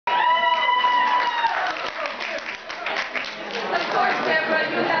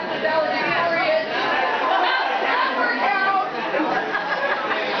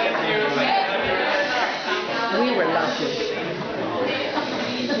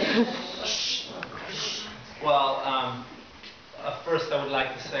Well, first I would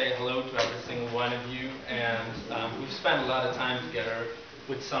like to say hello to every single one of you, and we've spent a lot of time together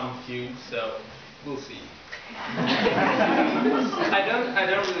with some few, so we'll see. I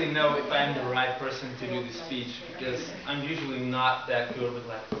don't really know if I'm the right person to do the speech because I'm usually not that good with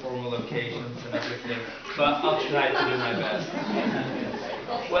like formal occasions and everything, but I'll try to do my best.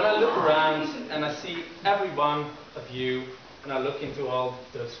 When I look around and I see every one of you, and I look into all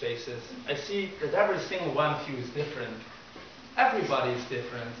those faces, I see that every single one of you is different. Everybody is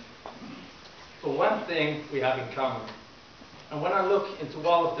different. But one thing we have in common. And when I look into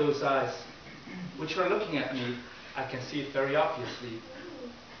all of those eyes, which are looking at me, I can see it very obviously.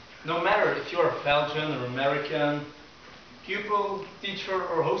 No matter if you're a Belgian or American, pupil, teacher,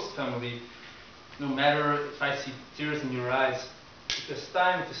 or host family, no matter if I see tears in your eyes, because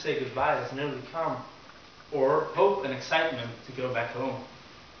time to say goodbye has nearly come, or hope and excitement to go back home.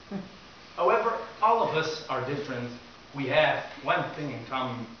 However, all of us are different. We have one thing in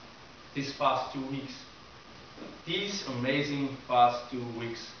common these past 2 weeks. These amazing past 2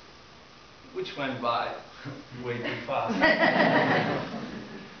 weeks, which went by way too fast.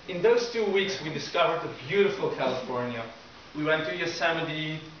 In those 2 weeks, we discovered the beautiful California. We went to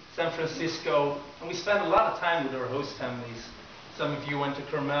Yosemite, San Francisco, and we spent a lot of time with our host families. Some of you went to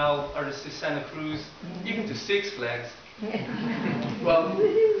Carmel, others to Santa Cruz, even to Six Flags. Well,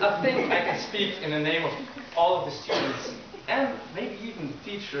 I think I can speak in the name of all of the students, and maybe even the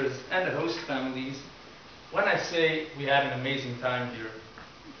teachers and the host families, when I say we had an amazing time here.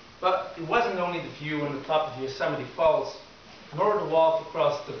 But it wasn't only the view on the top of Yosemite Falls, nor the walk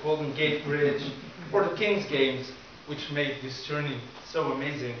across the Golden Gate Bridge, or the King's Games, which made this journey so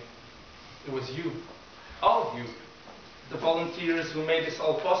amazing. It was you, all of you, the volunteers who made this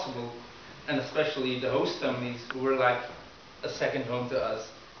all possible, and especially the host families who were like a second home to us,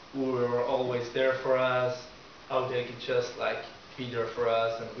 who were always there for us, how they could just like be there for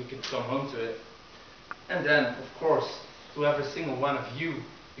us and we could come home to it. And then, of course, to every single one of you,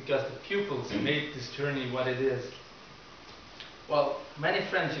 because the pupils made this journey what it is. Well, many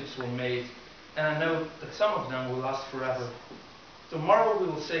friendships were made, and I know that some of them will last forever. Tomorrow we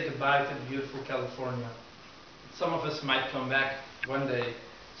will say goodbye to the beautiful California. Some of us might come back one day,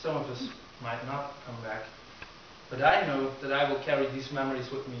 some of us might not come back. But I know that I will carry these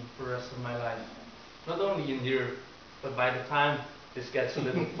memories with me for the rest of my life. Not only in here, but by the time this gets a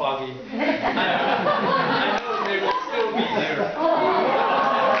little foggy, I know they will still be here.